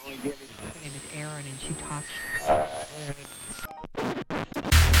and she talks.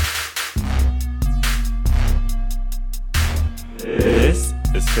 This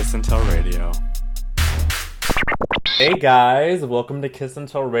is Kiss and Tell Radio. Hey guys, welcome to Kiss and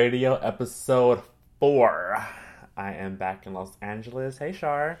Tell Radio episode 4. I am back in Los Angeles. Hey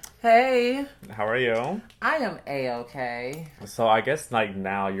Shar. Hey. How are you? I am A-okay. So I guess like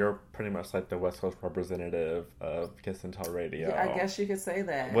now you're pretty much like the West Coast representative of Kiss and Tell Radio. Yeah, I guess you could say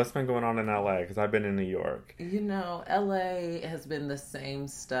that. What's been going on in LA? Because I've been in New York. You know, LA has been the same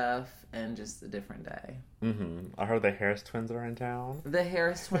stuff and just a different day. Mm-hmm. I heard the Harris twins are in town. The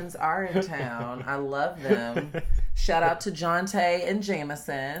Harris twins are in town. I love them. Shout out to Jonte and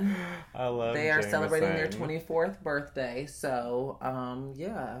Jameson. I love They are Jameson. celebrating their 24th birthday. So,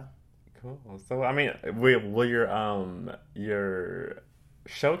 yeah. Cool. So, I mean, will your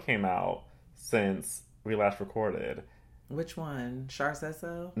show came out since we last recorded. Which one? Char Says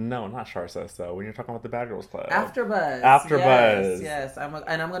So? No, not Char Says So. When you're talking about the Bad Girls Club. AfterBuzz. AfterBuzz. Yes. I'm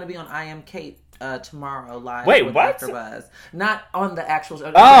going to be on I Am Kate tomorrow live. Wait, with what? AfterBuzz. Not on the actual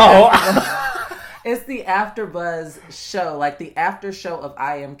show. Oh! It's the AfterBuzz show, like the after show of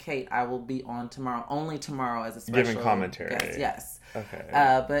I Am Kate. I will be on tomorrow, only tomorrow as a special Giving commentary. guest. Yes. Okay.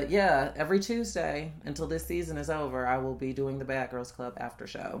 But yeah, every Tuesday until this season is over, I will be doing the Bad Girls Club after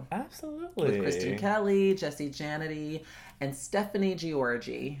show Absolutely. with Kristen Kelly, Jessie Janity, and Stephanie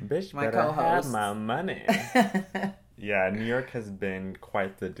Georgie, Bitch, my better co-host. have my money. Yeah, New York has been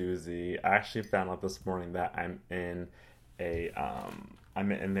quite the doozy. I actually found out this morning that I'm in a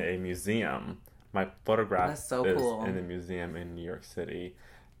museum. My photograph That's so is cool. in the museum in New York City,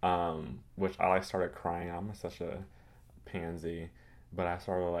 which I started crying. I'm such a pansy, but I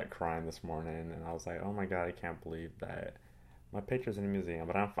started crying this morning, and I was like, oh my god, I can't believe that my picture's in the museum,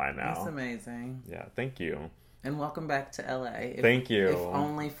 but I'm fine now. That's amazing. Yeah, thank you. And welcome back to LA. Thank you. If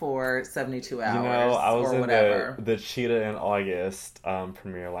only for 72 hours. You know, I was or in whatever. the Cheetah in August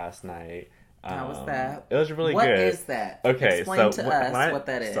premiere last night. How was that? It was really What good. is that? Okay, Explain so to us what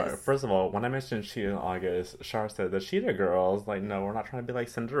that is. Sorry, first of all, when I mentioned Cheetah in August, Shar said the Cheetah Girls. Like, no, we're not trying to be like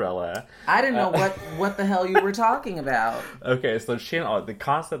Cinderella. I didn't know what the hell you were talking about. Okay, so the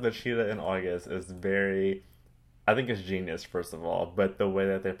concept of Cheetah in August is very, I think it's genius, first of all, but the way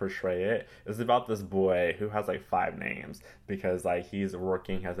that they portray it is about this boy who has 5 names because he's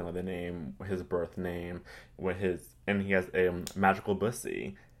working, has another name, his birth name, and he has a magical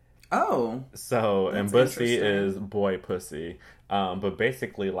bussy. Oh. So, and That's Bussy interesting. is boy pussy. But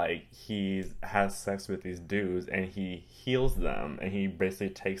basically, he has sex with these dudes and he heals them and he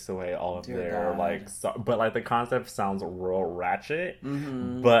basically takes away all of Dear their, God. but the concept sounds real ratchet.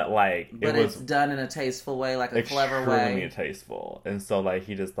 Mm-hmm. But, But it it's was done in a tasteful way, like a clever extremely way. tasteful. And so,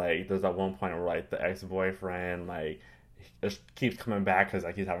 he just, there's at one point where, the ex-boyfriend, just keeps coming back because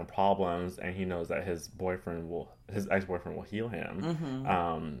he's having problems and he knows that his ex-boyfriend will heal him.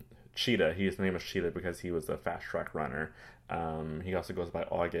 Mm-hmm. Cheetah, his name is Cheetah because he was a fast track runner. He also goes by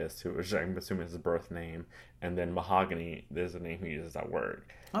August, which I'm assuming is his birth name, and then Mahogany is the name he uses at work.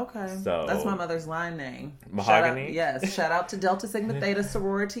 Okay. So that's my mother's line name. Mahogany? Yes. Shout out to Delta Sigma Theta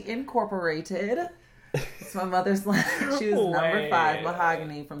Sorority Incorporated. It's my mother's line. She was number 5,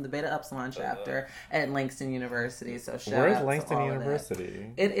 Mahogany, from the Beta Upsilon chapter at Langston University. So shout Where's out Langston to all of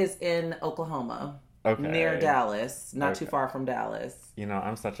University? that. It is in Oklahoma. Okay. Near Dallas. Not too Okay. far from Dallas. You know,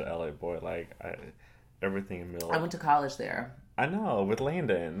 I'm such a LA boy. Everything in middle. I went to college there. I know, with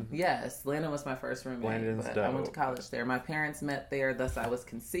Landon. Yes, Landon was my first roommate. Landon's but I went to dope. college there. My parents met there, thus I was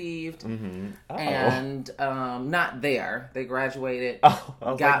conceived. Mm-hmm. Oh. And not there. They graduated, Oh,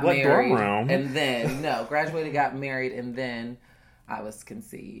 I was got what married, dorm room? and then graduated, got married, and then I was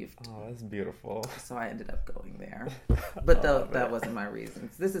conceived. Oh, that's beautiful. So I ended up going there. But that wasn't my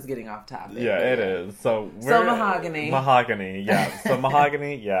reasons. This is getting off topic. Yeah, it is. So Mahogany. Mahogany, yeah. So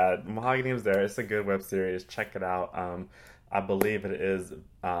Mahogany, yeah. Mahogany is there. It's a good web series. Check it out. I believe it is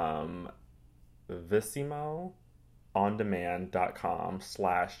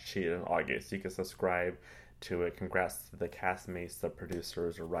VisimoOnDemand.com/Cheetah in August. You can subscribe to it. Congrats to the castmates, the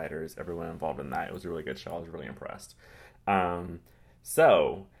producers, the writers, everyone involved in that. It was a really good show. I was really impressed.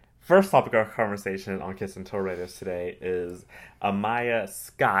 So, first topic of conversation on Kiss and Tell Radio today is Amaya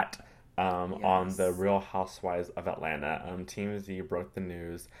Scott on the Real Housewives of Atlanta. TMZ broke the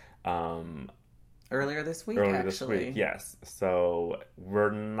news Earlier this week, this week. Yes. So we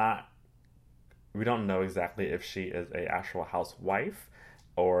don't know exactly if she is a actual housewife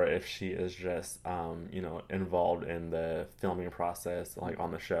or if she is just involved in the filming process, like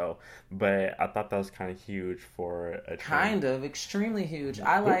on the show. But I thought that was kind of huge for a extremely huge.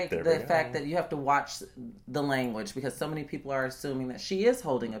 I like the fact that you have to watch the language, because so many people are assuming that she is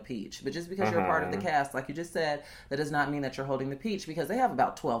holding a peach. But just because you're part of the cast, like you just said, that does not mean that you're holding the peach, because they have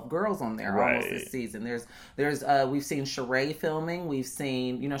about 12 girls on there almost this season. There's we've seen Sheree filming. We've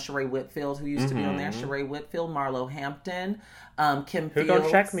seen Sheree Whitfield, who used to be on there. Sheree Whitfield, Marlo Hampton, Kim Fields. Who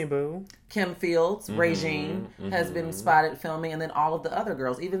don't check me, boo? Kim Fields, Regine has been spotted filming, and then all of the other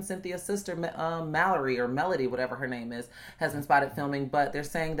girls, even Cynthia's sister, Mallory or Melody, whatever her name is, has been spotted filming. But they're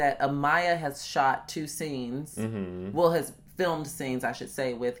saying that Amaya has shot 2 scenes, has filmed scenes, I should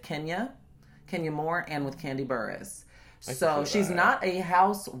say, with Kenya Moore, and with Candy Burris. So she's not a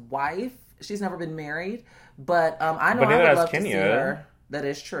housewife. She's never been married, but I know I would love to see her. That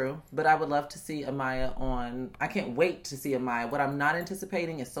is true. But I would love to see Amaya on... I can't wait to see Amaya. What I'm not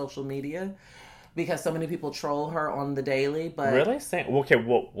anticipating is social media, because so many people troll her on the daily, but... Really? Okay,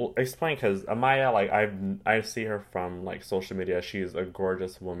 well explain, because Amaya, like, I see her from, like, social media. She's a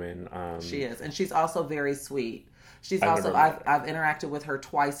gorgeous woman. She is. And she's also very sweet. She's I've interacted with her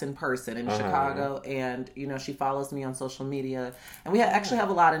twice in person in Chicago, and, she follows me on social media. And we actually have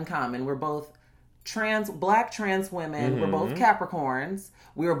a lot in common. We're both... black trans women. We're both Capricorns.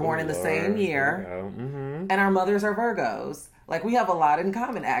 We were born in the same year. And our mothers are Virgos. Like, we have a lot in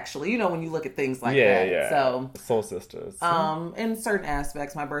common, actually. When you look at things like that. Yeah. So, soul sisters. In certain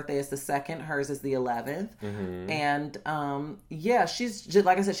aspects, my birthday is the 2nd. Hers is the 11th. And, she's just,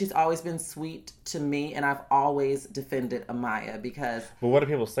 like I said, she's always been sweet to me, and I've always defended Amaya because... But what do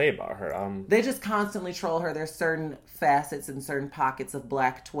people say about her? They just constantly troll her. There's certain facets and certain pockets of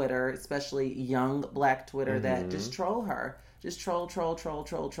Black Twitter, especially young Black Twitter, that just troll her. Just troll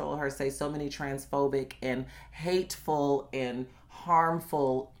her, say so many transphobic and hateful and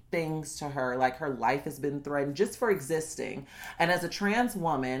harmful things to her. Like, her life has been threatened just for existing. And as a trans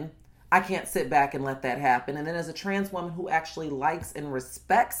woman, I can't sit back and let that happen. And then as a trans woman who actually likes and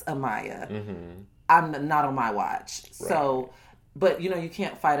respects Amaya, I'm not on my watch. Right. So... But, you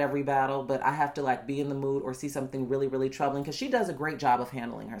can't fight every battle, but I have to, like, be in the mood or see something really, really troubling, because she does a great job of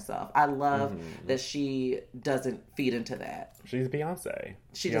handling herself. I love that she doesn't feed into that. She's Beyonce.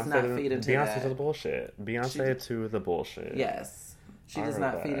 She does not feed into that. Beyonce to the bullshit. Beyonce to the bullshit. Yes. She does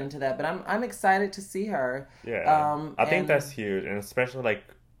not feed into that. But I'm excited to see her. Yeah. I think that's huge. And especially, like,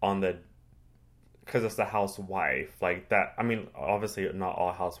 on the... Because it's a housewife, like that. I mean, obviously, not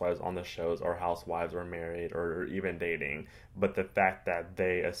all housewives on the shows are housewives or married or even dating. But the fact that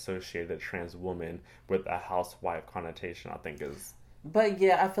they associate a trans woman with a housewife connotation, I think is... But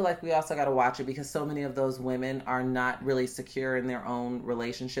yeah, I feel like we also got to watch it, because so many of those women are not really secure in their own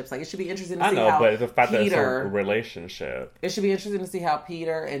relationships. Like, it should be interesting to see how but the fact that it's a relationship. It should be interesting to see how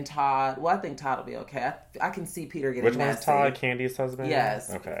Peter and Todd... Well, I think Todd will be okay. I can see Peter getting messy. Which one's Todd? Candy's husband?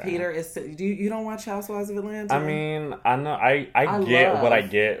 Yes. Okay. Peter is... You don't watch Housewives of Atlanta? I mean, I know... I get what I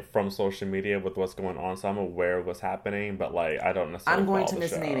get from social media with what's going on, so I'm aware of what's happening, but, like, I don't necessarily I'm going to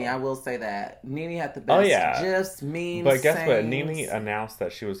miss Nene. I will say that. Nene had the best gifs, memes, But guess what? Nene announced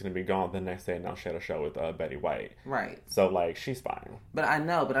that she was going to be gone. The next day, announced she had a show with Betty White. Right. So, like, she's fine. But I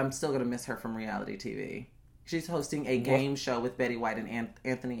know, but I'm still going to miss her from reality TV. She's hosting a game show with Betty White and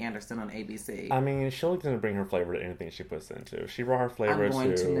Anthony Anderson on ABC. I mean, she'll going to bring her flavor to anything she puts into. She brought her flavor to... I'm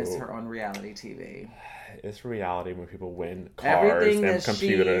going to miss her on reality TV. It's reality when people win cars and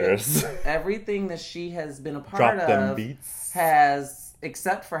computers. Everything that she has been a part Drop of them beats. has,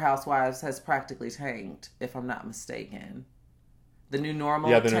 except for Housewives, has practically tanked, if I'm not mistaken. The New Normal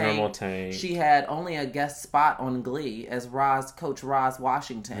New Normal tanked. She had only a guest spot on Glee as Coach Roz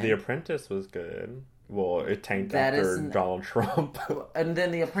Washington. The Apprentice was good. Well, it tanked after Donald Trump. And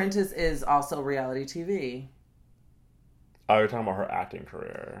then The Apprentice is also reality TV. Oh, you're talking about her acting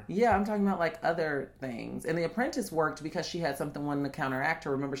career. Yeah, I'm talking about, like, other things. And The Apprentice worked because she had something wanting to counteract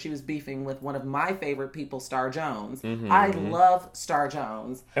her. Remember, she was beefing with one of my favorite people, Star Jones. I love Star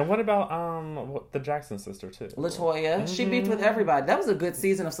Jones. And what about the Jackson sister, too? LaToya. She beefed with everybody. That was a good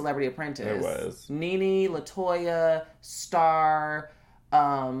season of Celebrity Apprentice. It was. Nene, LaToya, Star.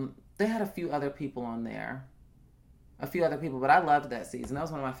 They had a few other people on there. But I loved that season. That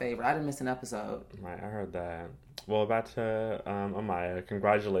was one of my favorites. I didn't miss an episode. Right, I heard that. Well, back to Amaya.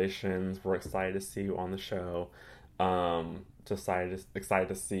 Congratulations. We're excited to see you on the show. Excited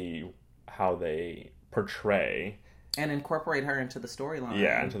to see how they portray and incorporate her into the storyline.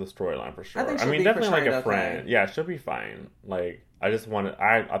 Yeah, into the storyline for sure. I think she'll be definitely like a friend. Okay. Yeah, she'll be fine. Like, I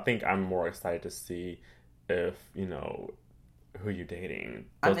think I'm more excited to see if, who you dating.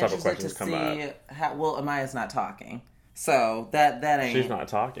 Those type of questions come up. Well, Amaya's not talking. So that ain't. She's not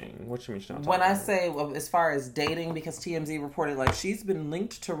talking. What you mean she's not talking? When I say, well, as far as dating, because TMZ reported like she's been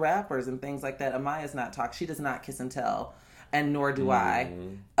linked to rappers and things like that. Amaya's not talk. She does not kiss and tell, and nor do I.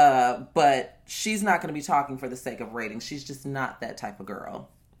 But she's not going to be talking for the sake of ratings. She's just not that type of girl.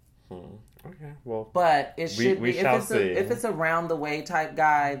 Okay, well, but it should we be shall if it's a round the way type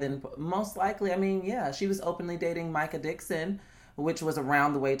guy, then most likely, I mean, yeah, she was openly dating Micah Dixon, which was a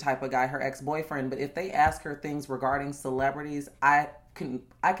round the way type of guy, her ex-boyfriend. But if they ask her things regarding celebrities, I'll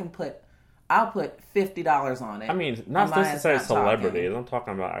put $50 on it. I mean, not necessarily celebrities. Talking. I'm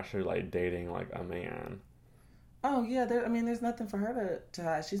talking about actually like dating like a man. Oh yeah, there's nothing for her to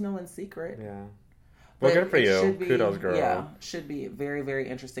hide. She's no one's secret. Yeah. Well, good for you. Kudos, girl. Yeah, should be very, very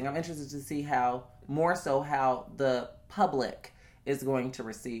interesting. I'm interested to see how the public is going to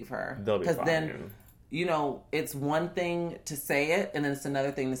receive her. They'll be fine. Because then, it's one thing to say it, and then it's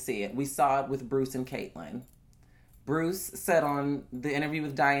another thing to see it. We saw it with Bruce and Caitlyn. Bruce said on the interview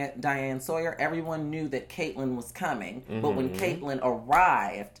with Diane Sawyer, everyone knew that Caitlyn was coming. Mm-hmm. But when Caitlyn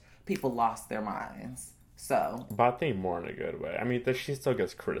arrived, people lost their minds. So, but I think more in a good way. I mean, she still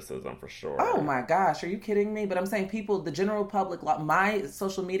gets criticism for sure. Oh my gosh, are you kidding me? But I'm saying the general public, my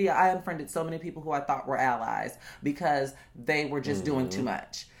social media, I unfriended so many people who I thought were allies because they were just doing too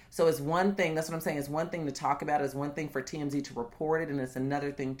much. So it's one thing, that's what I'm saying, it's one thing to talk about, it's one thing for TMZ to report it, and it's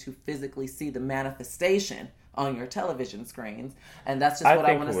another thing to physically see the manifestation on your television screens. And that's just what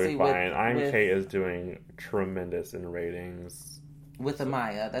I want to see with Kate is doing tremendous in ratings. With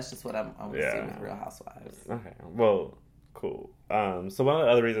Amaya, that's just what I want to see with Real Housewives. Okay, well, cool. So one of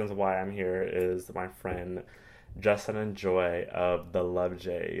the other reasons why I'm here is my friend Justin and Joy of the Love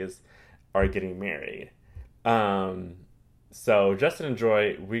Jays are getting married. So Justin and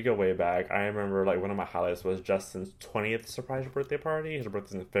Joy, we go way back. I remember like one of my highlights was Justin's 20th surprise birthday party. His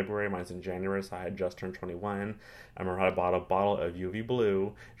birthday's in February, mine's in January, so I had just turned 21. I remember I bought a bottle of UV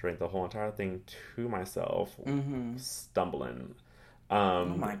Blue, drank the whole entire thing to myself, stumbling. Oh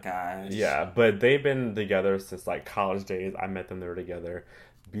my gosh. Yeah, but they've been together since like college days. I met them, they were together.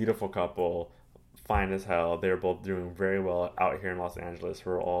 Beautiful couple, fine as hell. They were both doing very well out here in Los Angeles.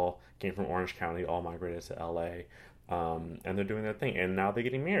 Who all came from Orange County, all migrated to LA. And they're doing their thing. And now they're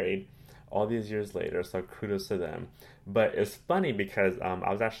getting married all these years later. So kudos to them. But it's funny because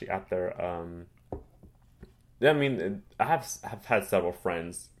I was actually at their... I have had several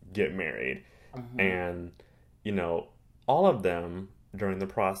friends get married. And, all of them... during the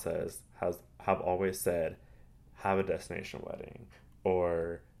process have always said, have a destination wedding,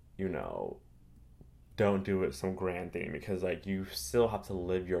 or don't do it some grand thing, because like you still have to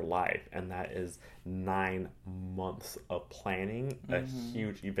live your life, and that is 9 months of planning a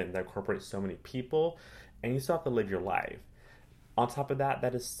huge event that incorporates so many people, and you still have to live your life. On top of that,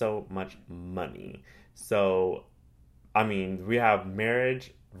 that is so much money. So I mean, we have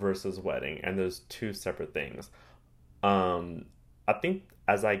marriage versus wedding, and there's two separate things. I think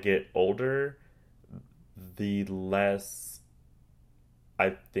as I get older, the less I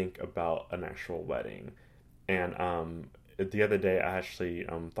think about an actual wedding. And the other day, I actually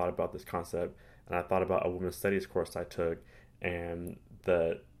thought about this concept, and I thought about a women's studies course I took, and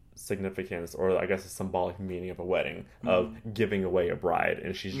the significance, or I guess the symbolic meaning of a wedding, of giving away a bride,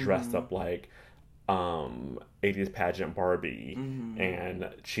 and she's dressed up like 80s pageant Barbie, and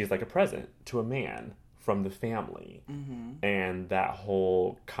she's like a present to a man from the family, and that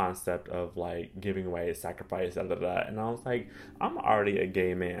whole concept of like giving away, sacrifice, and I was like, I'm already a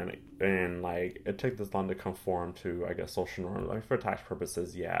gay man, and like it took this long to conform to, I guess, social norms. I mean, for tax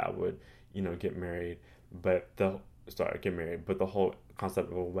purposes, yeah, I would get married, but the whole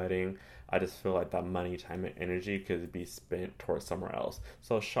concept of a wedding, I just feel like that money, time, and energy could be spent towards somewhere else.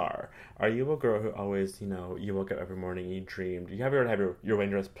 So, Shar, are you a girl who always, you woke up every morning, you dreamed, you ever have your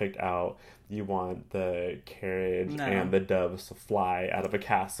wedding dress picked out, you want the carriage and the doves to fly out of a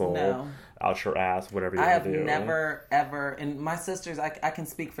castle, out your ass, whatever you want to do? I have never, ever, and my sisters, I can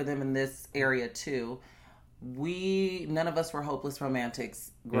speak for them in this area too. None of us were hopeless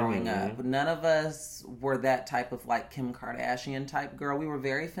romantics growing up. None of us were that type of like Kim Kardashian type girl. We were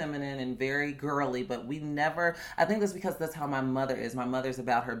very feminine and very girly, but we never, I think that's because that's how my mother is. My mother's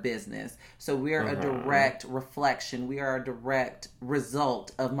about her business. So we're a direct reflection. We are a direct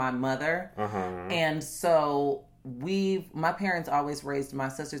result of my mother. And so my parents always raised my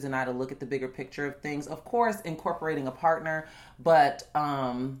sisters and I to look at the bigger picture of things. Of course, incorporating a partner, but,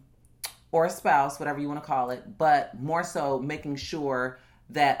 or a spouse, whatever you want to call it, but more so making sure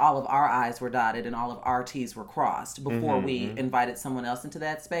that all of our I's were dotted and all of our T's were crossed before we invited someone else into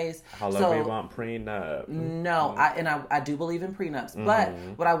that space. How long we want prenup? No, I do believe in prenups. But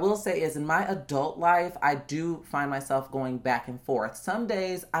what I will say is in my adult life, I do find myself going back and forth. Some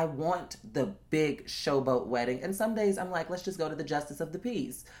days I want the big showboat wedding, and some days I'm like, let's just go to the justice of the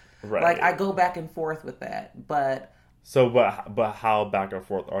peace. Right. Like, I go back and forth with that. But so, but how back and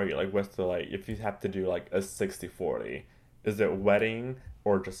forth are you? Like, what's the, like, if you have to do like a 60-40, is it wedding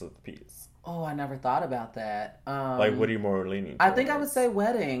or just of the peace? Oh, I never thought about that. Like, what are you more leaning towards? I think I would say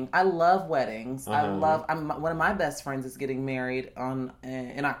wedding. I love weddings. One of my best friends is getting married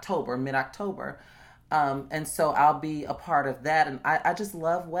in October, mid-October. And so I'll be a part of that. And I just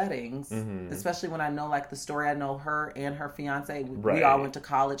love weddings, especially when I know, like, the story. I know her and her fiance. We all went to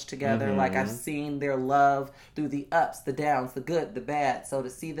college together. Like, I've seen their love through the ups, the downs, the good, the bad. So to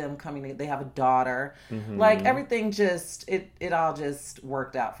see them coming, they have a daughter. Like, everything just, it all just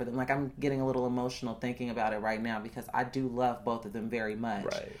worked out for them. Like, I'm getting a little emotional thinking about it right now because I do love both of them very much.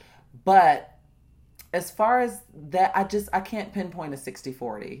 Right. But as far as that, I can't pinpoint a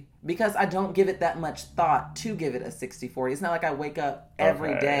 60-40 because I don't give it that much thought to give it a 60-40. It's not like I wake up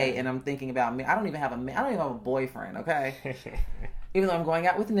every day and I'm thinking about me. I don't even have a boyfriend, okay? Even though I'm going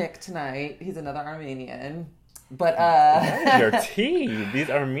out with Nick tonight. He's another Armenian. But your tea, these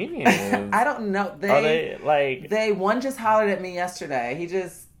Armenians. I don't know. Are they like one just hollered at me yesterday. He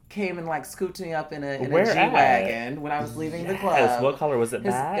just came and like scooped me up in a Where G-Wagon when I was leaving the club. What color was it?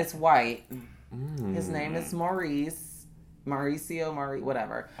 It's white. His name is Mauricio,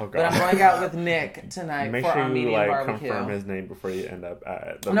 whatever. Oh, but I'm going out with Nick tonight for Armenian barbecue. Confirm his name before you end up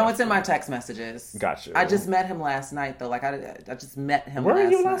at the No, it's in my text messages. Gotcha. I just met him last night, though. Like, I just met him Where were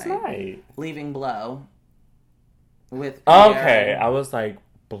you last night? Leaving Blow. With okay, I was like,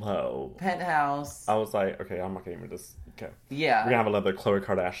 Blow. Penthouse. I was like, okay, I'm not gonna even just... Okay. Yeah. We're gonna have another Khloe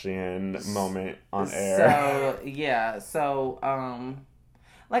Kardashian moment on air. So, yeah. So,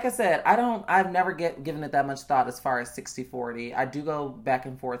 like I said, I've never given it that much thought as far as 60-40. I do go back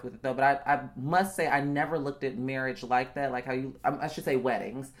and forth with it, though. But I must say, I never looked at marriage like that. Like how I should say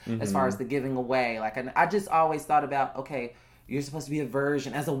weddings, as far as the giving away. Like, I just always thought about, okay, you're supposed to be a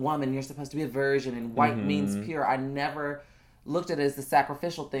virgin. As a woman, you're supposed to be a virgin, and white means pure. I never looked at it as the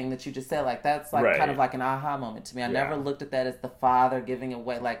sacrificial thing that you just said. Like, that's like kind of like an aha moment to me. I never looked at that as the father giving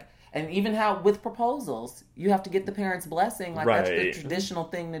away, like... And even how with proposals, you have to get the parents' blessing. Like, that's the traditional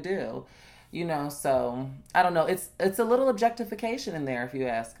thing to do. You know, so I don't know. It's a little objectification in there, if you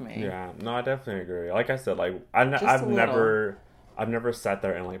ask me. Yeah, no, I definitely agree. Like I said, like I've never sat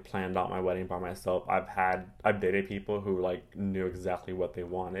there and like planned out my wedding by myself. I've dated people who like knew exactly what they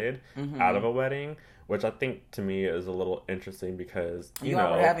wanted out of a wedding, which I think to me is a little interesting because you know,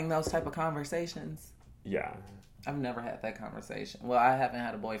 are having those type of conversations. Yeah. I've never had that conversation. Well, I haven't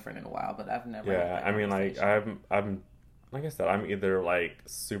had a boyfriend in a while, but I've never. Yeah, I mean, like I'm like I said, I'm either like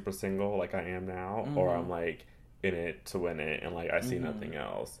super single, like I am now, or I'm like in it to win it, and like I see nothing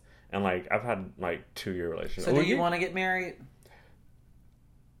else. And like I've had like 2-year relationships. So, do you want to get married?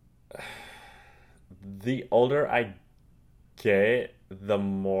 The older I get, the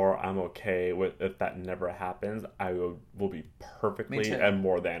more I'm okay with if that never happens. I will be perfectly and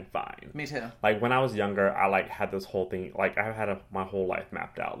more than fine. Me too. Like when I was younger, I like had this whole thing. Like I had my whole life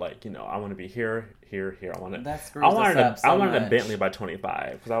mapped out. Like, you know, I want to be here. I wanted a Bentley by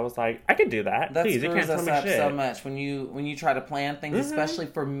 25 because I was like, I can do that. That Please, you can't tell me shit. So much when you try to plan things, especially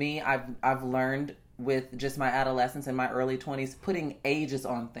for me. I've learned with just my adolescence and my early 20s, putting ages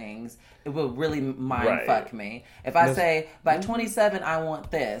on things, it will really mind fuck me. If I say, by 27, I want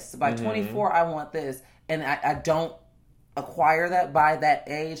this. By 24, I want this. And I don't acquire that by that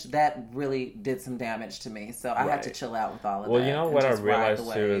age, that really did some damage to me. So I had to chill out with all of that. Well, you know what I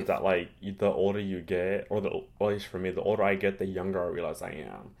realized too is that, like, the older you get, or at least for me, the older I get, the younger I realize I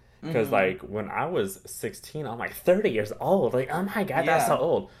am. Because, like, when I was 16, I'm like, 30 years old. Like, oh my God, that's so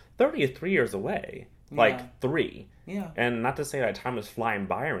old. 30 is 3 years away. Like, 3. Yeah. And not to say that time is flying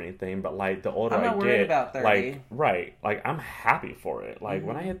by or anything, but, like, the older I'm not worried about 30. Like, like, I'm happy for it. Like,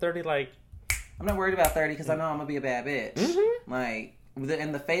 when I hit 30, like... I'm not worried about 30 because I know I'm going to be a bad bitch. Like,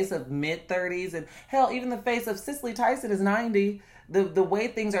 in the face of mid-30s, and hell, even the face of Cicely Tyson is 90. The way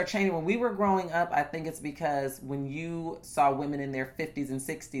things are changing. When we were growing up, I think it's because when you saw women in their 50s and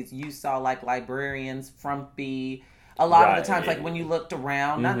 60s, you saw, like, librarians, frumpy, A lot of the times, like when you looked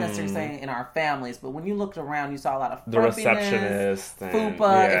around, not necessarily saying in our families, but when you looked around, you saw a lot of the receptionist, fupa.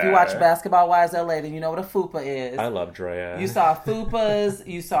 Yeah. If you watch Basketball Wives LA, then you know what a fupa is. I love Drea. You saw fupas,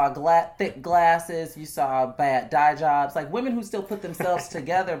 you saw thick glasses, you saw bad dye jobs, like women who still put themselves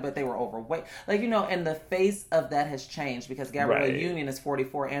together, but they were overweight. Like, you know, and the face of that has changed because Gabrielle Union is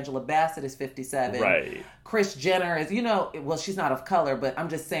 44, Angela Bassett is 57. Right. Kris Jenner is, you know, well, she's not of color, but I'm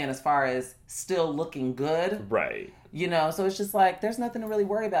just saying as far as still looking good. Right. You know, so it's just like, there's nothing to really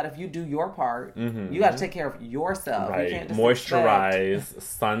worry about if you do your part. You got to take care of yourself. Right. You can't just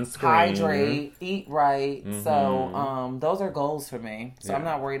moisturize, sunscreen. Hydrate, eat right. So, those are goals for me. So I'm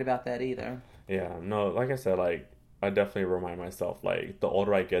not worried about that either. Yeah. No, like I said, like, I definitely remind myself, like, the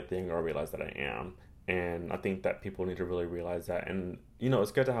older I get, the younger I realize that I am. And I think that people need to really realize that. And, you know,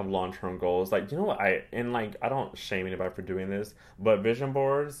 it's good to have long-term goals. Like, you know what? I don't shame anybody for doing this, but vision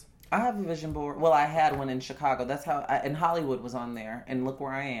boards. I have a vision board. Well, I had one in Chicago. That's how, and Hollywood was on there. And look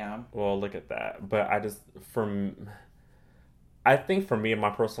where I am. Well, look at that. But I think for me in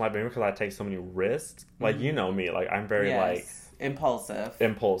my personal life, maybe because I take so many risks, like, you know me, like, I'm very, like... Impulsive.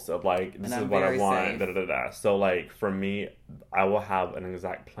 Like, this is what I want, da-da-da-da. So, like, for me, I will have an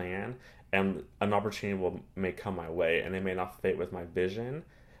exact plan, and an opportunity may come my way, and it may not fit with my vision,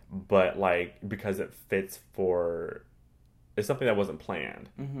 but, like, because it fits for... It's something that wasn't planned,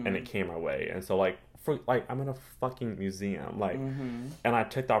 and it came my way. And so, like, I'm in a fucking museum, like, and I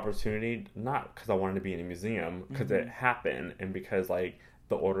took the opportunity, not because I wanted to be in a museum, because it happened, and because, like,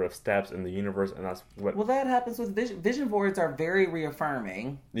 the order of steps in the universe, and that's what... Well, that happens with vision boards are very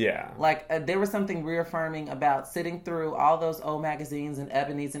reaffirming. Yeah. Like, there was something reaffirming about sitting through all those old magazines and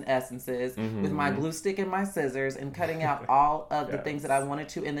Ebonies and Essences with my glue stick and my scissors and cutting out all of the things that I wanted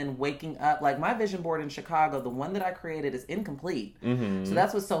to, and then waking up. Like, my vision board in Chicago, the one that I created, is incomplete. So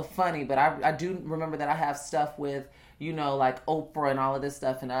that's what's so funny, but I do remember that I have stuff with, you know, like Oprah and all of this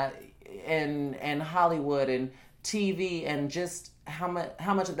stuff, and Hollywood and TV, and just how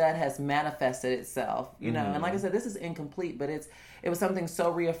much of that has manifested itself, you know. And like I said, this is incomplete, but it was something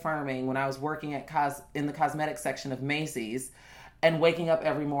so reaffirming when I was working in the cosmetics section of Macy's, and waking up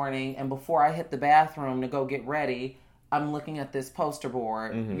every morning, and before I hit the bathroom to go get ready, I'm looking at this poster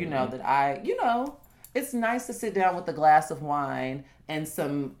board, you know, it's nice to sit down with a glass of wine and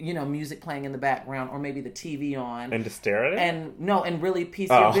some, you know, music playing in the background, or maybe the TV on, and to stare at it, and really piece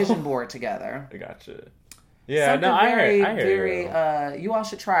your vision board together. I gotcha. Yeah, no, I hear you. You all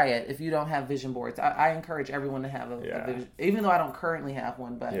should try it if you don't have vision boards. I encourage everyone to have a vision, even though I don't currently have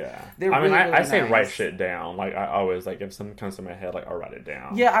one. But they're really I say nice. Write shit down. Like, I always, like, if something comes to my head, like, I'll write it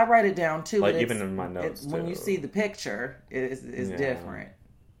down. Yeah, I write it down too. Like, even in my notes, when you see the picture, it's different.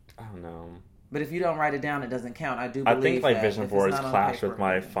 I don't know. But if you don't write it down, it doesn't count. I do believe I think, like, that vision boards clash with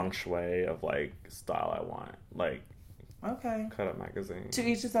my feng shui of, like, style I want. Like, okay, cut up magazine. To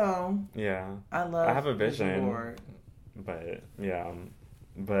each his own. Yeah, I have a vision board. But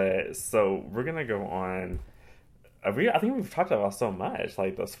so we're gonna go on. I think we've talked about so much,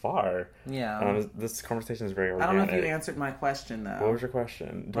 like, thus far. Yeah. This conversation is very organic. I don't know if you answered my question, though. What was your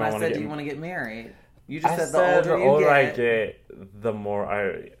question? Do you want to get married? You just said the older I get, the more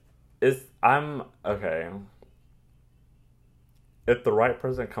I'm okay. If the right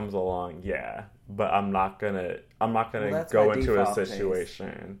person comes along, yeah. But I'm not gonna go into a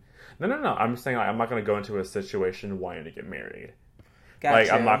situation. No. I'm saying, like, I'm not gonna go into a situation wanting to get married. Gotcha.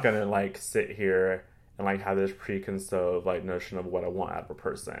 Like, I'm not gonna, like, sit here and, like, have this preconceived, like, notion of what I want out of a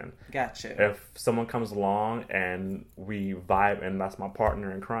person. Gotcha. If someone comes along and we vibe, and that's my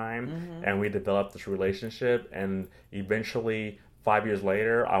partner in crime, and we develop this relationship, and eventually 5 years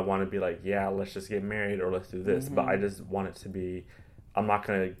later, I want to be like, yeah, let's just get married, or let's do this. But I just want it to be, I'm not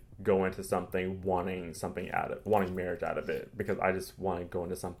gonna go into something wanting marriage out of it, because I just want to go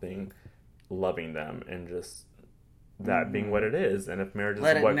into something loving them and just that being what it is. And if marriage is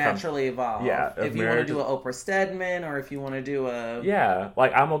let it naturally evolve. Yeah. If you want to do an Oprah Stedman, or if you want to do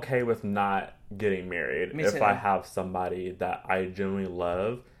like, I'm okay with not getting married Me if too. I have somebody that I genuinely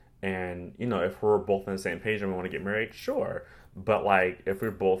love, and, you know, if we're both on the same page and we want to get married, sure. But, like, if we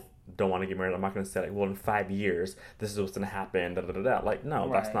both don't want to get married, I'm not going to say, like, well, in 5 years, this is what's going to happen, da-da-da-da. Like,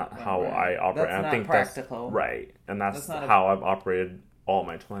 no, that's not how I operate. That's not practical. That's right. And that's how I've operated all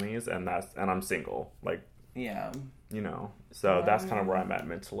my 20s, and I'm single. Like, yeah. You know, so that's kind of where I'm at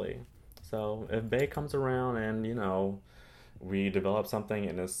mentally. So if Bay comes around and, you know, we develop something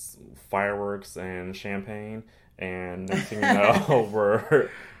and it's fireworks and champagne, and next thing you know,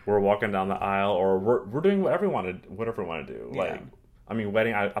 we're walking down the aisle, or we're doing whatever we want to do. Yeah. Like, I mean,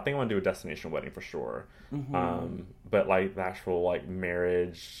 wedding, I think I want to do a destination wedding for sure. But, like, the actual, like,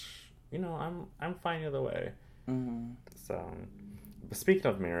 marriage, you know, I'm fine either way. Mm-hmm. So, but speaking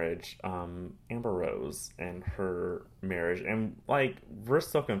of marriage, Amber Rose and her marriage, and like we're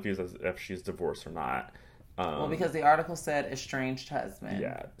still confused as if she's divorced or not. Well, because the article said estranged husband.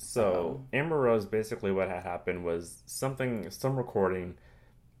 Yeah. So Amber Rose, basically what had happened was some recording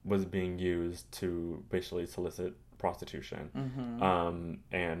was being used to basically solicit prostitution. Mm-hmm.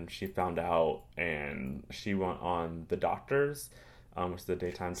 And she found out, and she went on The Doctors, which is the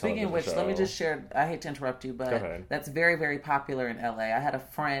daytime Speaking of which, show. let me just share. I hate to interrupt you, Go but ahead. that's very, very popular in LA. I had a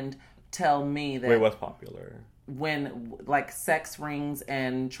friend tell me that Wait, what's popular? when like sex rings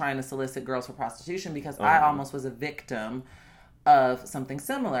and trying to solicit girls for prostitution, because I almost was a victim of something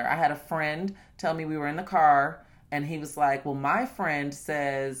similar. I had a friend tell me, we were in the car and he was like, well, my friend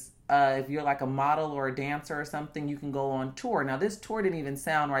says if you're like a model or a dancer or something, you can go on tour. Now this tour didn't even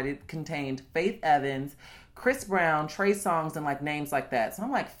sound right. It contained Faith Evans, Chris Brown, Trey Songz, and like names like that. So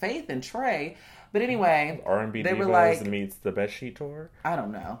I'm like, Faith and Trey. But anyway, R&B they Divas were like, meets the Bedsheet Tour. I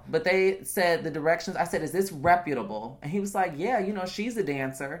don't know. But they said the directions. I said, is this reputable? And he was like, yeah, you know, she's a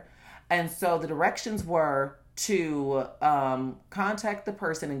dancer. And so the directions were to contact the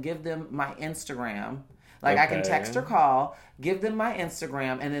person and give them my Instagram. Like I can text or call, give them my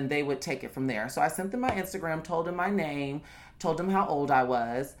Instagram, and then they would take it from there. So I sent them my Instagram, told them my name, told them how old I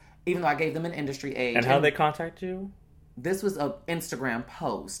was, even though I gave them an industry age. And how they contact you? This was an Instagram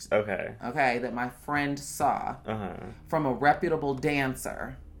post. Okay, that my friend saw from a reputable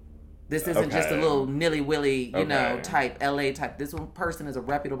dancer. This isn't just a little nilly-willy, you know, type, LA type. This one person is a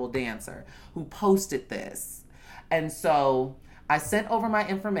reputable dancer who posted this. And so I sent over my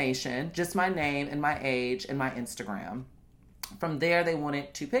information, just my name and my age and my Instagram. From there, they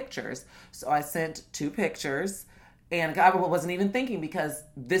wanted 2 pictures. So I sent 2 pictures. And I wasn't even thinking, because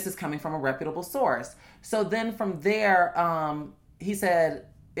this is coming from a reputable source. So then from there, he said,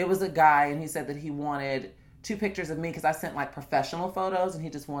 it was a guy, and he said that he wanted 2 pictures of me because I sent like professional photos, and he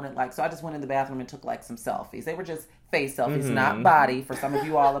just wanted like, so I just went in the bathroom and took like some selfies. They were just face selfies, not body, for some of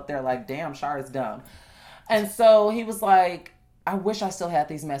you all up there like, damn, Shar is dumb. And so he was like, I wish I still had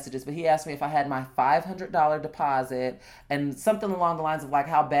these messages, but he asked me if I had my $500 deposit and something along the lines of like,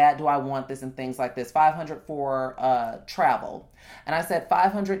 how bad do I want this and things like this. $500 for travel. And I said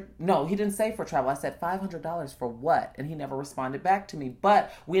no, he didn't say for travel. I said $500 for what? And he never responded back to me.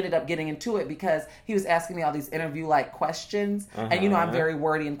 But we ended up getting into it because he was asking me all these interview-like questions. And, you know, I'm very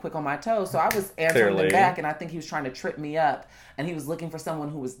wordy and quick on my toes. So I was answering them back, and I think he was trying to trip me up. And he was looking for someone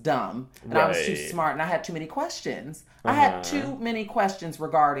who was dumb. And I was too smart, and I had too many questions. I had too many questions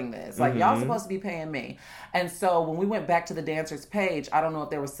regarding this. Like, y'all supposed to be paying me. And so when we went back to the dancer's page, I don't know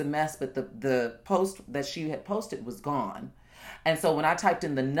if there was some mess, but the post that she had posted was gone. And so when I typed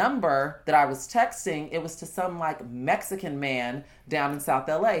in the number that I was texting, it was to some like Mexican man down in South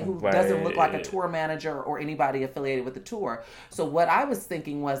LA who doesn't look like a tour manager or anybody affiliated with the tour. So what I was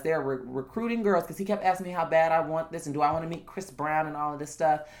thinking was they're recruiting girls, because he kept asking me how bad I want this and do I want to meet Chris Brown and all of this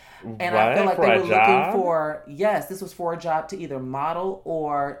stuff. And I feel like they were looking for, this was for a job to either model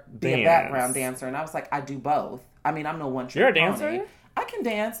or be a background dancer. And I was like, I do both. I mean, I'm no one trick pony. You're a dancer? I can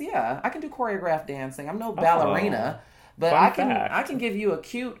dance, yeah. I can do choreographed dancing. I'm no ballerina. But I can give you a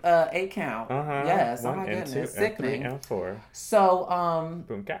cute 8 count. Yes, oh my goodness, sickening. 3 and 4. So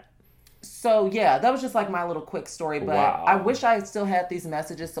boom cat. So yeah, that was just like my little quick story. But I wish I still had these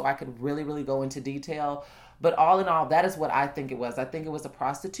messages so I could really, really go into detail. But all in all, that is what I think it was. I think it was a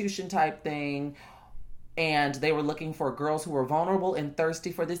prostitution type thing. And they were looking for girls who were vulnerable and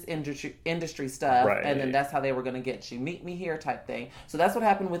thirsty for this industry stuff. Right. And then that's how they were going to get you. Meet me here type thing. So that's what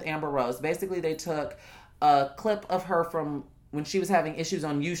happened with Amber Rose. Basically, they took a clip of her from when she was having issues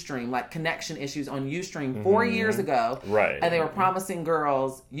on Ustream, like connection issues on Ustream 4 years ago. Right. And they were promising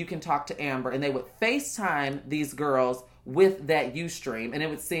girls, you can talk to Amber. And they would FaceTime these girls with that Ustream. And it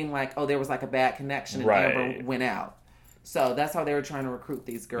would seem like, there was like a bad connection and Amber went out. So that's how they were trying to recruit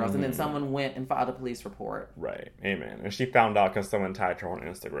these girls. And then someone went and filed a police report. Right. Amen. And she found out because someone tagged her on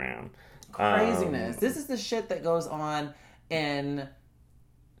Instagram. Craziness. This is the shit that goes on in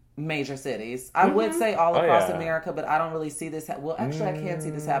major cities. I would say all across America, but I don't really see this. Well, actually, I can see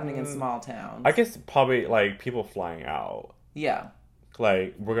this happening in small towns. I guess probably like people flying out. Yeah.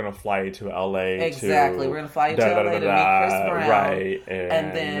 Like, we're going to fly you to LA. Exactly. We're going to fly you to LA to meet Chris Brown. Right.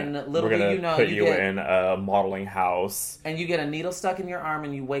 And then little do you know, put you in a modeling house. And you get a needle stuck in your arm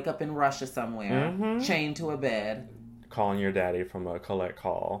and you wake up in Russia somewhere, chained to a bed. Calling your daddy from a collect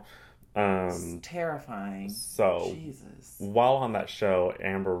call. It's terrifying. So, Jesus. While on that show,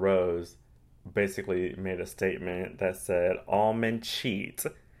 Amber Rose basically made a statement that said, all men cheat,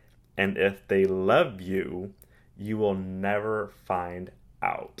 and if they love you, you will never find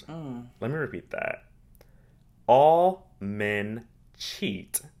out. Let me repeat that. all men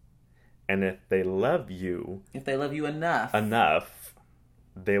cheat. And if they love you enough,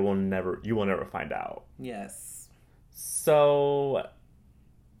 you will never find out. Yes. So,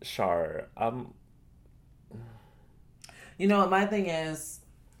 Shar, you know what my thing is,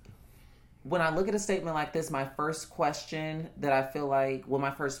 when I look at a statement like this, my first question that I feel like,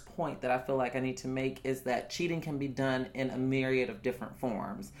 my first point that I feel like I need to make is that cheating can be done in a myriad of different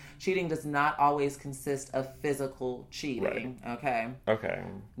forms. Cheating does not always consist of physical cheating, right. Okay.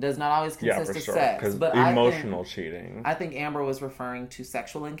 Does not always consist of sex. But emotional cheating. I think Amber was referring to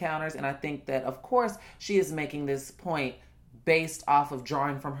sexual encounters, and I think that, of course, she is making this point based off of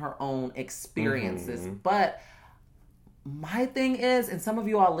drawing from her own experiences. Mm-hmm. But my thing is, and some of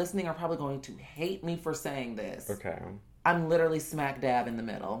you all listening are probably going to hate me for saying this. Okay. I'm literally smack dab in the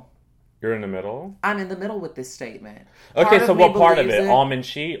middle. You're in the middle? I'm in the middle with this statement. Okay, so what part of it? All men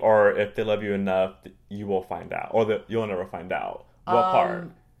cheat, or if they love you enough, you will find out, or that you'll never find out? What part?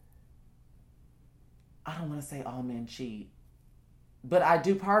 I don't want to say all men cheat. But I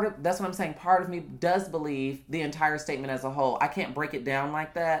do that's what I'm saying. Part of me does believe the entire statement as a whole. I can't break it down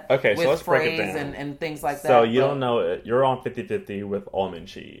like that. Okay, so let's break it down. And things like that. So you don't know it. You're on 50-50 with all men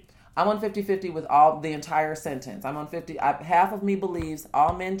cheat. I'm on 50-50 with the entire sentence. I'm on 50. Half of me believes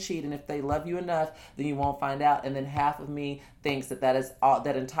all men cheat, and if they love you enough, then you won't find out. And then half of me thinks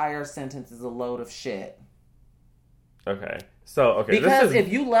that entire sentence is a load of shit. Okay. So, because if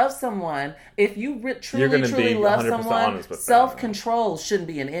you love someone, if you truly love someone, self-control shouldn't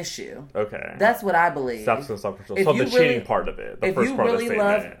be an issue. Okay. That's what I believe. Self-control. So the cheating part of it, the first part of the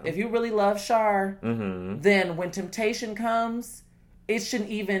statement. If you really love Shar, mm-hmm. then when temptation comes, it shouldn't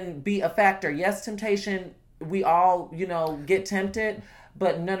even be a factor. Yes, temptation, we all, get tempted.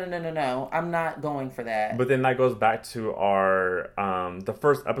 But no. I'm not going for that. But then that goes back to our, the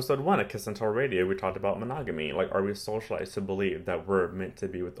first episode 1 of Kiss and Tell Radio. We talked about monogamy. Like, are we socialized to believe that we're meant to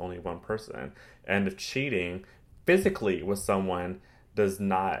be with only one person? And if cheating physically with someone does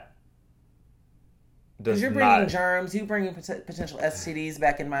not... Because you're bringing germs, you bringing potential STDs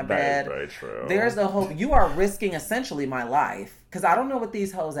back in my bed. That is very true. There's a whole... You are risking essentially my life. Because I don't know what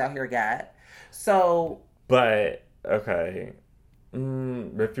these hoes out here got. So... But, okay...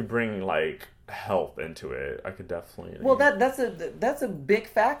 if you bring health into it, I could definitely. Well, that's a big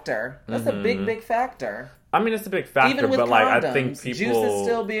factor. That's a big factor. I mean, it's a big factor, even with but condoms, I think people juice is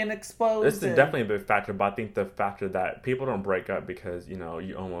still being exposed. It's definitely a big factor, but I think the factor that people don't break up because you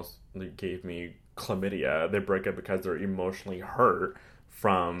almost gave me chlamydia. They break up because they're emotionally hurt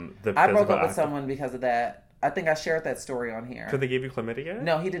from the. I broke up with someone because of that. I think I shared that story on here. Did they give you chlamydia?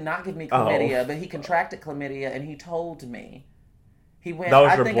 No, he did not give me chlamydia, but he contracted chlamydia and he told me. He went. That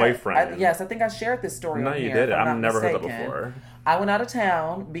was your boyfriend. Yes, I think I shared this story on here. No, you didn't. I've never heard that before. I went out of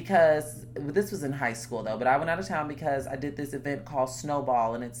town because, this was in high school though, but I went out of town because I did this event called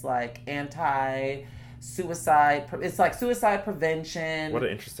Snowball, and it's anti-suicide, it's suicide prevention. What an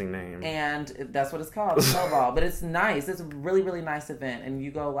interesting name. And that's what it's called, Snowball. But it's nice. It's a really, really nice event. And you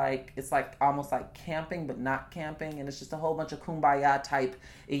go it's almost like camping, but not camping. And it's just a whole bunch of kumbaya type,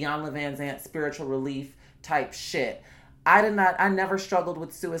 Iyanla Vanzant spiritual relief type shit. I never struggled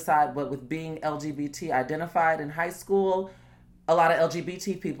with suicide, but with being LGBT identified in high school, a lot of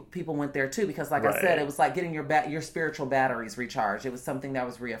LGBT people went there too, because I said, it was like getting your spiritual batteries recharged. It was something that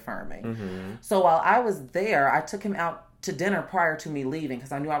was reaffirming. Mm-hmm. So while I was there, I took him out to dinner prior to me leaving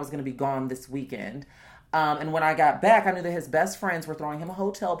because I knew I was going to be gone this weekend. And when I got back, I knew that his best friends were throwing him a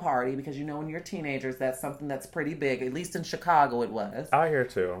hotel party because when you're teenagers, that's something that's pretty big. At least in Chicago it was. Out here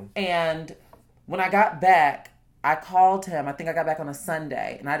too. And when I got back, I called him. I think I got back on a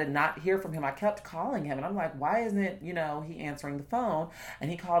Sunday, and I did not hear from him. I kept calling him, and I'm like, why isn't, he answering the phone?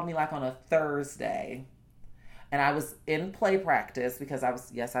 And he called me on a Thursday. And I was in play practice because I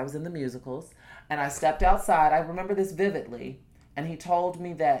was in the musicals. And I stepped outside. I remember this vividly. And he told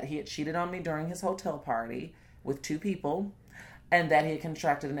me that he had cheated on me during his hotel party with 2 people, and that he had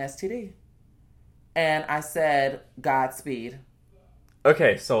contracted an STD. And I said, Godspeed.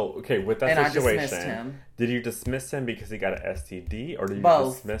 Okay, with that situation, I dismissed him. Did you dismiss him because he got an STD, or did you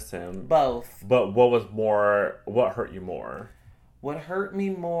dismiss him? Both. But what hurt you more? What hurt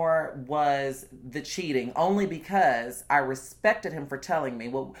me more was the cheating, only because I respected him for telling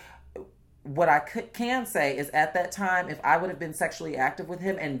me. What I can say is at that time, if I would have been sexually active with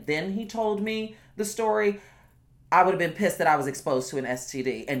him and then he told me the story, I would have been pissed that I was exposed to an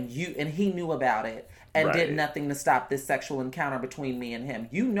STD and he knew about it. And did nothing to stop this sexual encounter between me and him.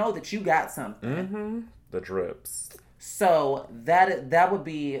 You know that you got something. Mm-hmm. The drips. So that would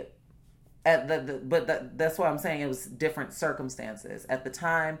be That's why I'm saying it was different circumstances at the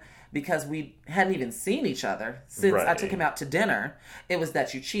time, because we hadn't even seen each other since I took him out to dinner. It was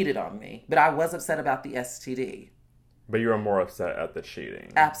that you cheated on me, but I was upset about the STD. But you were more upset at the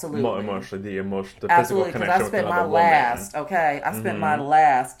cheating. Absolutely. More emotionally, the physical connection because I spent my last, I spent my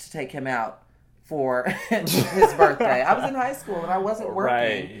last to take him out for his birthday. I was in high school and I wasn't working.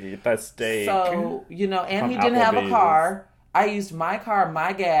 Right, that steak. So, and he didn't have a car. I used my car,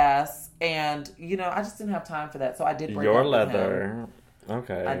 my gas, and, I just didn't have time for that. So I did break up with him.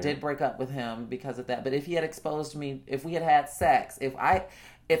 Okay. I did break up with him because of that. But if he had exposed me, if we had had sex, if I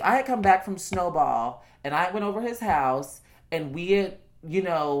had come back from Snowball and I went over his house and we had,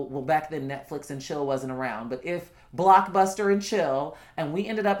 back then Netflix and chill wasn't around, but if Blockbuster and chill and we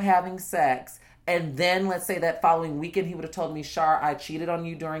ended up having sex, and then let's say that following weekend he would have told me, Shar, I cheated on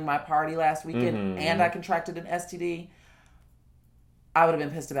you during my party last weekend and I contracted an STD, I would have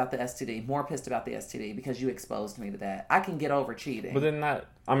been pissed about the STD, more pissed about the STD because you exposed me to that. I can get over cheating. But then I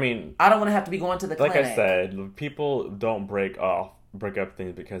don't want to have to be going to the clinic. Like I said, people don't break up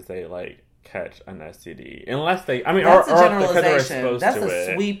things because they catch an STD. Unless they, that's a generalization. That's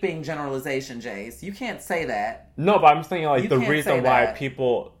a sweeping generalization, Jace. You can't say that. No, but I'm saying the reason why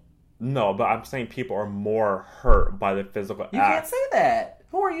people, no, but I'm saying people are more hurt by the physical act. You can't say that.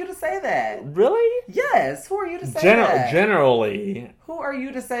 Who are you to say that? Really? Yes. Who are you to say that? Generally. Who are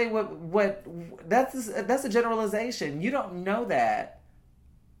you to say what? That's a generalization. You don't know that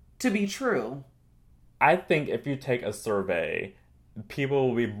to be true. I think if you take a survey, people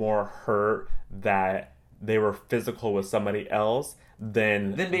will be more hurt that they were physical with somebody else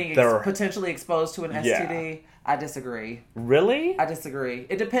than being potentially exposed to an STD. Yeah. I disagree. Really? I disagree.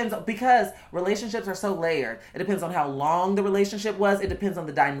 It depends, because relationships are so layered. It depends on how long the relationship was. It depends on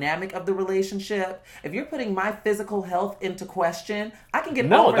the dynamic of the relationship. If you're putting my physical health into question, I can get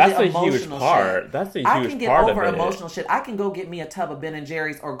over the emotional shit. That's a huge part. I can get over emotional shit. I can go get me a tub of Ben &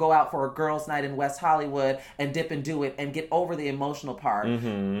 Jerry's or go out for a girls' night in West Hollywood and dip and do it and get over the emotional part.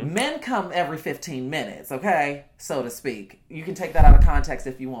 Mm-hmm. Men come every 15 minutes, okay? So to speak. You can take that out of context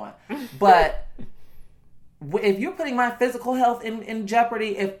if you want. But if you're putting my physical health in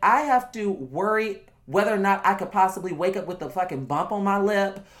jeopardy, if I have to worry whether or not I could possibly wake up with a fucking bump on my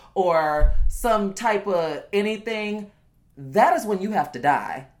lip or some type of anything, that is when you have to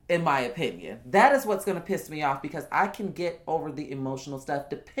die, in my opinion. That is what's going to piss me off, because I can get over the emotional stuff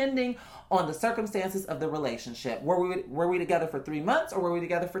depending on the circumstances of the relationship. Were we together for 3 months or were we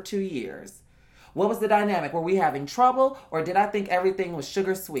together for 2 years? What was the dynamic? Were we having trouble, or did I think everything was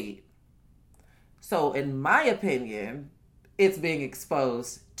sugar sweet? So, in my opinion, it's being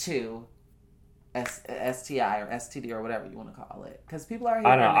exposed to STI or STD or whatever you want to call it. Because people are here.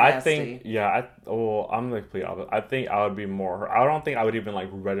 I know. I think, I'm the complete opposite. I think I would be more. I don't think I would even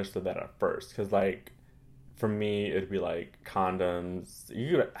register that at first. Because for me, it'd be condoms.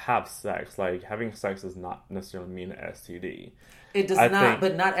 You could have sex. Having sex does not necessarily mean an STD. It does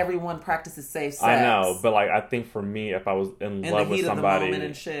but not everyone practices safe sex. I know, but I think for me, if I was in love with somebody,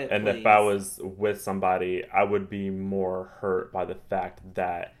 if I was with somebody, I would be more hurt by the fact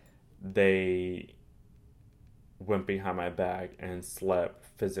that they went behind my back and slept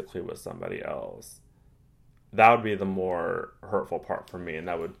physically with somebody else. That would be the more hurtful part for me, and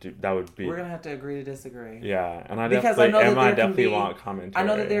that would be. We're gonna have to agree to disagree. Yeah, and I definitely want commentary. I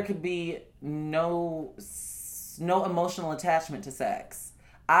know that there could be no emotional attachment to sex.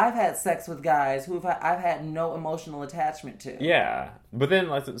 I've had sex with guys I've had no emotional attachment to. Yeah, but then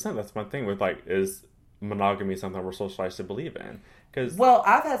that's my thing with is monogamy something we're socialized to believe in?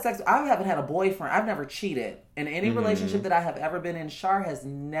 I've had sex. I haven't had a boyfriend. I've never cheated in any relationship that I have ever been in. Shar has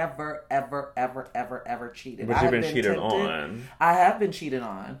never, ever, ever, ever, ever cheated. But you've been cheated on. I have been cheated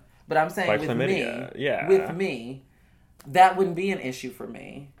on, but I'm saying with chlamydia. With me, that wouldn't be an issue for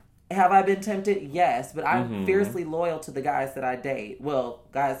me. Have I been tempted? Yes, but I'm fiercely loyal to the guys that I date. Well,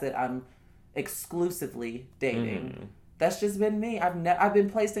 guys that I'm exclusively dating. That's just been me. I've been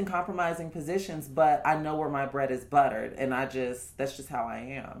placed in compromising positions, but I know where my bread is buttered, and that's just how I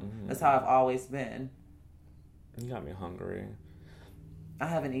am. That's how I've always been. You got me hungry. I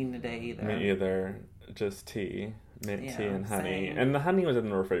haven't eaten today either. Me either. Just tea. Mint tea and honey. Same. And the honey was in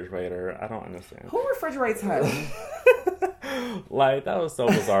the refrigerator. I don't understand. Who refrigerates honey? Like, that was so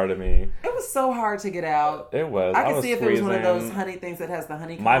bizarre to me. It was so hard to get out. It was. I I could was see if freezing. it was one of those honey things that has the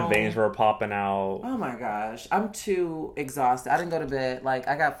honeycomb. My veins were popping out. Oh my gosh. I'm too exhausted. I didn't go to bed. Like,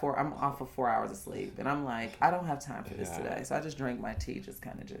 I'm off of 4 hours of sleep. And I'm like, I don't have time for this today. So I just drank my tea, just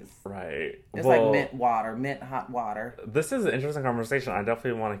kind of just. Right. It's like mint hot water. This is an interesting conversation. I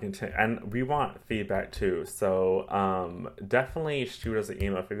definitely want to continue. And we want feedback too. So definitely shoot us an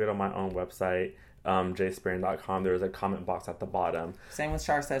email. If you go to my own website, jsparing.com, there's a comment box at the bottom. Same with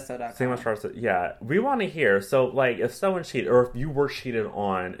charsaidso.com. Same with Char. Yeah, we want to hear. So, like, if someone cheated, or if you were cheated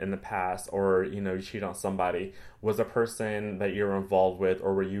on in the past, or, you know, you cheated on somebody, was a person that you're involved with,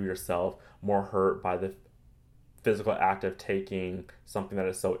 or were you yourself more hurt by the physical act of taking something that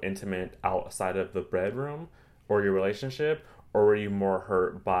is so intimate outside of the bedroom or your relationship, or were you more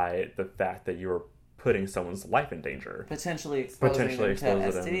hurt by the fact that you were putting someone's life in danger, potentially exposing them to them.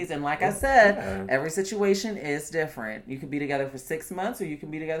 STDs? And like I said, every situation is different. You could be together for 6 months, or you can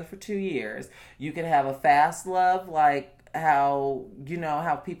be together for 2 years. You could have a fast love, like how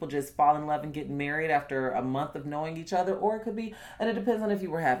people just fall in love and get married after a month of knowing each other, or it could be, and it depends on if you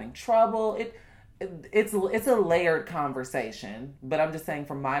were having trouble. It's a layered conversation, but I'm just saying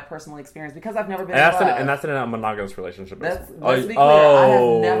from my personal experience, because I've never been in love. And that's in a monogamous relationship. Let's be clear, I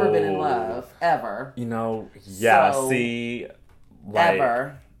have never been in love, ever. You know, yeah, so, see, like,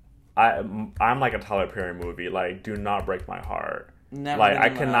 ever. I'm like a Tyler Perry movie. Like, do not break my heart. Never like, been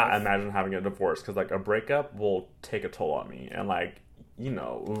in I cannot love. imagine having a divorce, because, like, a breakup will take a toll on me. And, like, you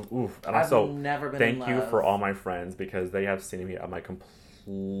know, oof. And I've never been in love. Thank you for all my friends, because they have seen me at my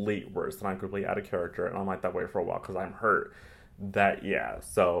complete worst, and I'm completely out of character, and I'm like that way for a while because I'm hurt.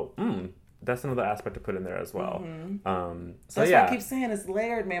 So that's another aspect to put in there as well. Mm-hmm. That's why I keep saying it's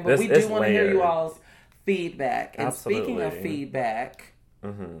layered, man. But we do want to hear you all's feedback. And speaking of feedback,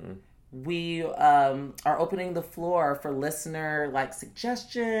 we are opening the floor for listener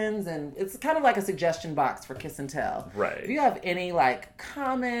suggestions, and it's kind of like a suggestion box for Kiss and Tell. Right. If you have any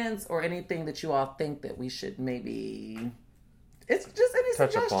comments or anything that you all think that we should maybe. It's just any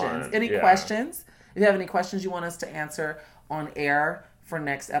suggestions, any questions. If you have any questions you want us to answer on air for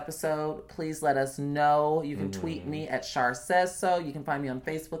next episode, please let us know. You can tweet me at Char Says So. You can find me on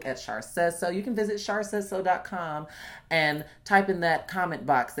Facebook at Char Says So. You can visit charsaidso.com and type in that comment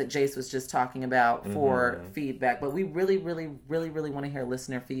box that Jace was just talking about for feedback. But we really, really, really, really want to hear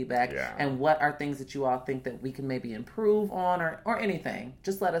listener feedback and what are things that you all think that we can maybe improve on or anything.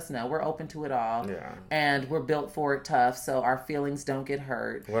 Just let us know. We're open to it all. Yeah. And we're built for it tough, so our feelings don't get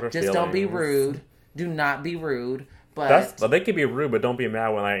hurt. Just don't be rude. Do not be rude. But they can be rude, but don't be mad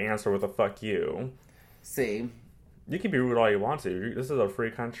when I answer with a fuck you. See. You can be rude all you want to. This is a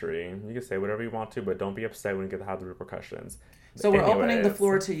free country. You can say whatever you want to, but don't be upset when you get to have the repercussions. So we're opening the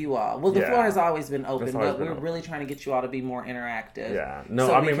floor to you all. Well, the floor has always been open, but we're really trying to get you all to be more interactive. Yeah.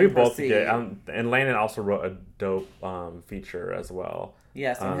 No, we both get... and Landon also wrote a dope feature as well.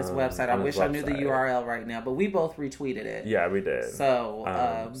 Yes, on his website. I wish I knew the URL right now, but we both retweeted it. Yeah, we did. So,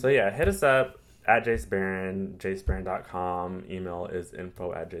 hit us up at jsparing, jsparing.com. Email is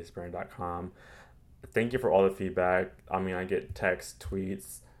info@jsparing.com. Thank you for all the feedback. I get texts,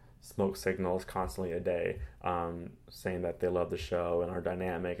 tweets, smoke signals constantly a day saying that they love the show and our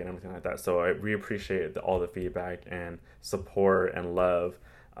dynamic and everything like that. So we appreciate all the feedback and support and love.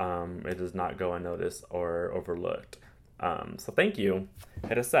 It does not go unnoticed or overlooked. So thank you.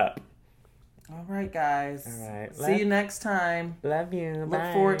 Hit us up. All right, guys. All right. See you next time. Love you. Look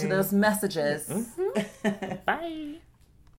forward to those messages. Bye.